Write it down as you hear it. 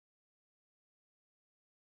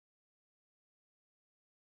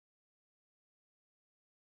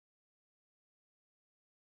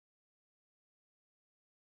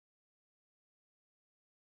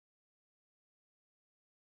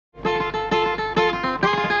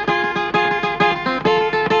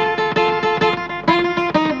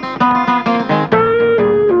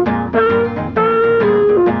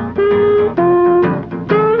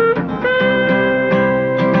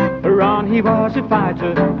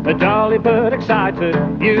fighter, a jolly but excited.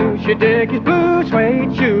 You should dig his blue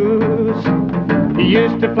suede shoes. He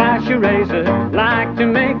used to flash a razor, like to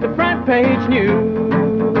make the front page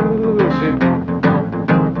news.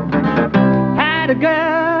 Had a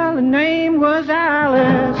girl, her name was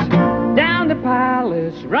Alice. Down the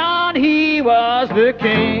palace, Ron, he was the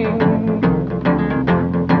king.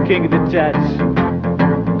 King of the Jets.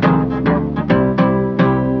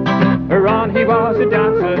 Ron, he was a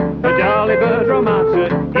dancer, a jolly but romancer.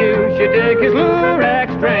 You should dig his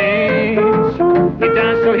lurex strings. He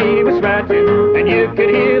danced till he was sweating, and you could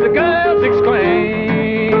hear the girls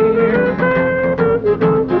exclaim.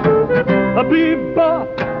 A bebop,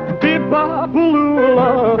 bebop,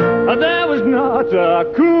 lula. There was not a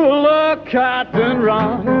cooler cat than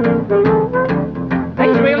Ron.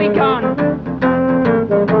 He's really gone.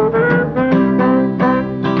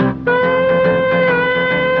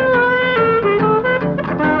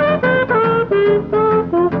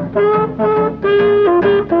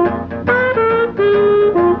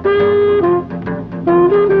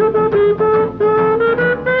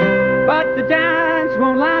 But the dance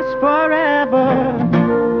won't last forever.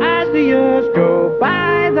 As the years go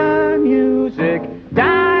by, the music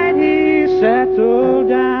died, he settled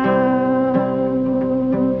down.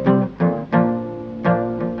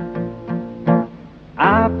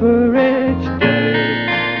 Average day,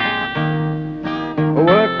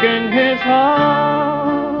 working his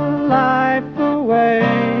whole life away.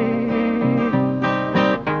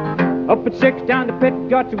 Up at 6, down the pit,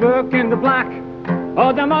 got to work in the black,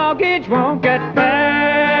 or the mortgage won't get paid.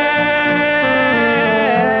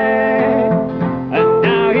 And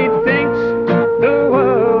now he thinks the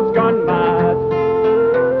world's gone mad.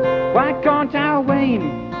 Why can't our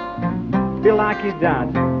Wayne be like his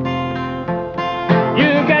dad?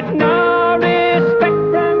 You get no respect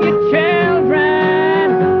from your children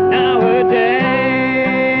nowadays.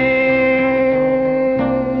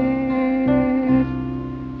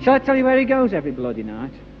 Shall I tell you where he goes every bloody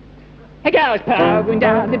night? He goes powering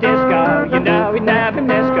down the disco, you know he'd never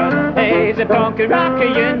miss, 'cause he's a punky rocker,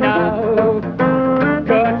 you know.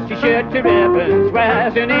 Cuts his shirt to ribbons,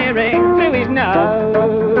 wears an earring through his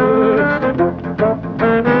nose.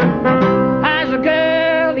 Has a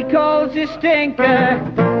girl he calls a stinker.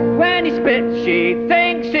 When he spits she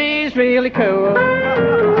thinks he's really cool.